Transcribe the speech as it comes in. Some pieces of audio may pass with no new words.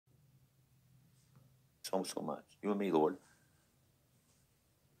so, so much. You and me, Lord.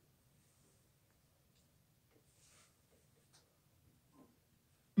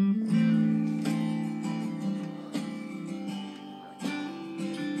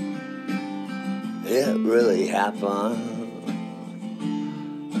 It really happened.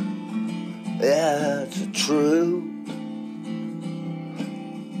 Yeah, it's a true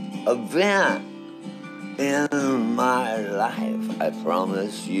event in my life, I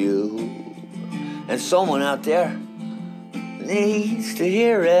promise you. And someone out there needs to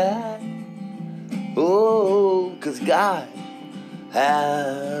hear it. Oh, 'cause God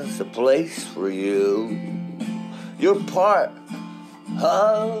has a place for you. You're part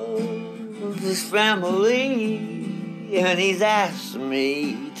of this family, and He's asked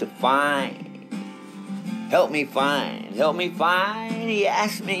me to help me find. He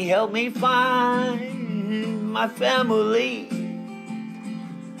asked me, help me find my family.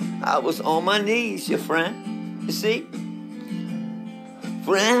 I was on my knees, your friend. You see,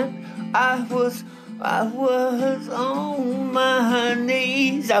 friend, I was on my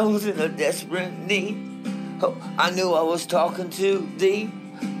knees. I was in a desperate need. Oh, I knew I was talking to the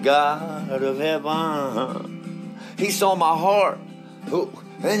God of heaven. He saw my heart,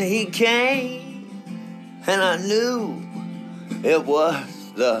 and He came. And I knew it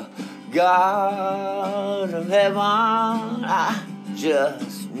was the God of heaven. I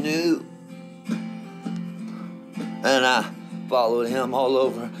just knew. And I followed Him all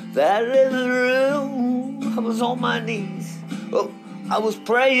over that living room. I was on my knees. Oh, I was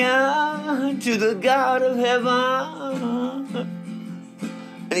praying to the God of heaven.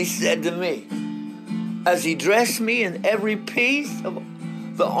 And He said to me, as He dressed me in every piece of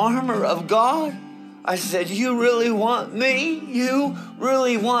the armor of God, I said, you really want me? You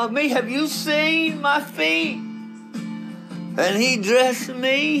really want me? Have you seen my feet? And He dressed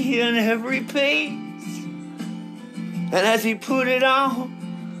me in every piece. And as He put it on,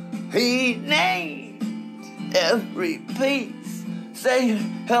 He named every piece, saying,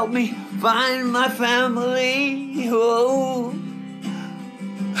 help me find my family. Oh,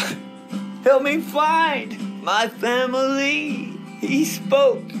 help me find my family. He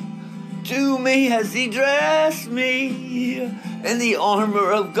spoke to me as He dressed me in the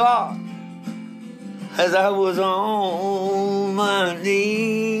armor of God, as I was on my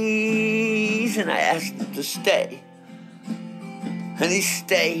knees, and I asked Him to stay, and He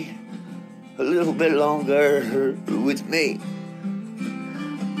stayed a little bit longer with me.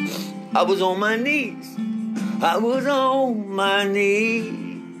 I was on my knees. I was on my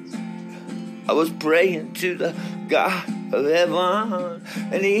knees. I was praying to the God of heaven,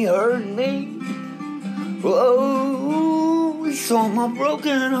 and He heard me. Oh, He saw my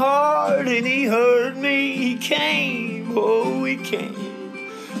broken heart, and He heard me. He came. Oh, He came.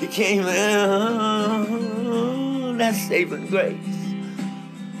 He came in. That saving grace,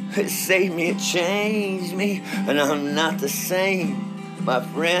 it saved me, it changed me, and I'm not the same, my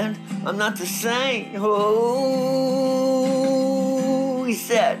friend. I'm not the same. Oh, He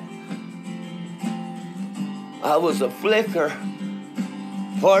said, I was a flicker,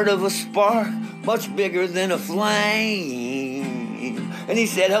 part of a spark, much bigger than a flame. And He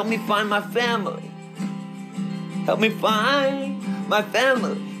said, help me find my family. Help me find my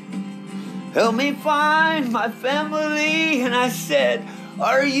family. Help me find my family. And I said,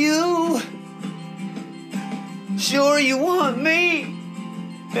 are you sure you want me?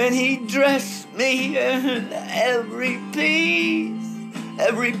 And He dressed me in every piece,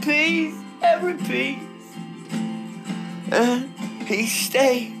 every piece, every piece. And He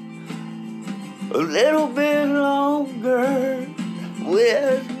stayed a little bit longer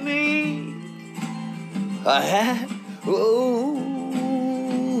with me.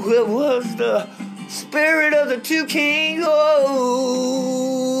 It was the Spirit of the two kings. Oh.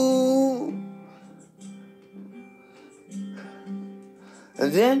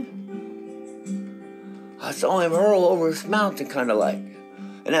 And then I saw Him hurl over this mountain, kind of like.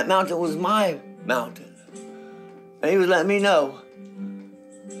 And that mountain was my mountain. And He was letting me know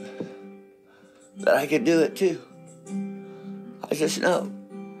that I could do it too. I just know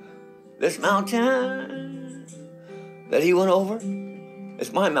this mountain that He went over,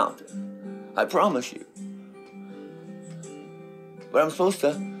 it's my mountain. I promise you. But I'm supposed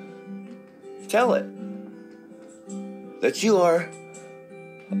to tell it that you are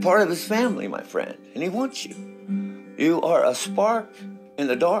a part of His family, my friend, and He wants you. You are a spark in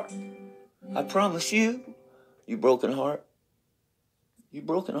the dark. I promise you, you broken heart. You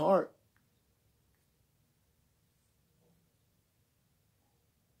broken heart.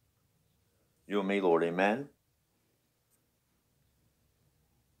 You and me, Lord, amen.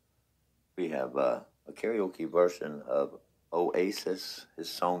 We have a karaoke version of Oasis, his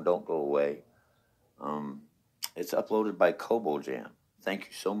song "Don't Go Away." Um, it's uploaded by Kobo Jam. Thank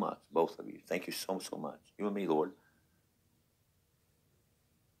you so much, both of you. Thank you so, so much. You and me, Lord.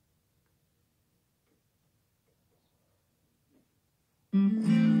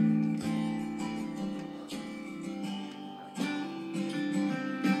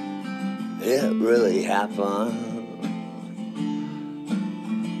 It really happened.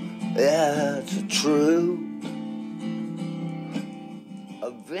 Yeah, it's a true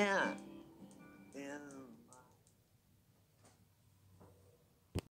event.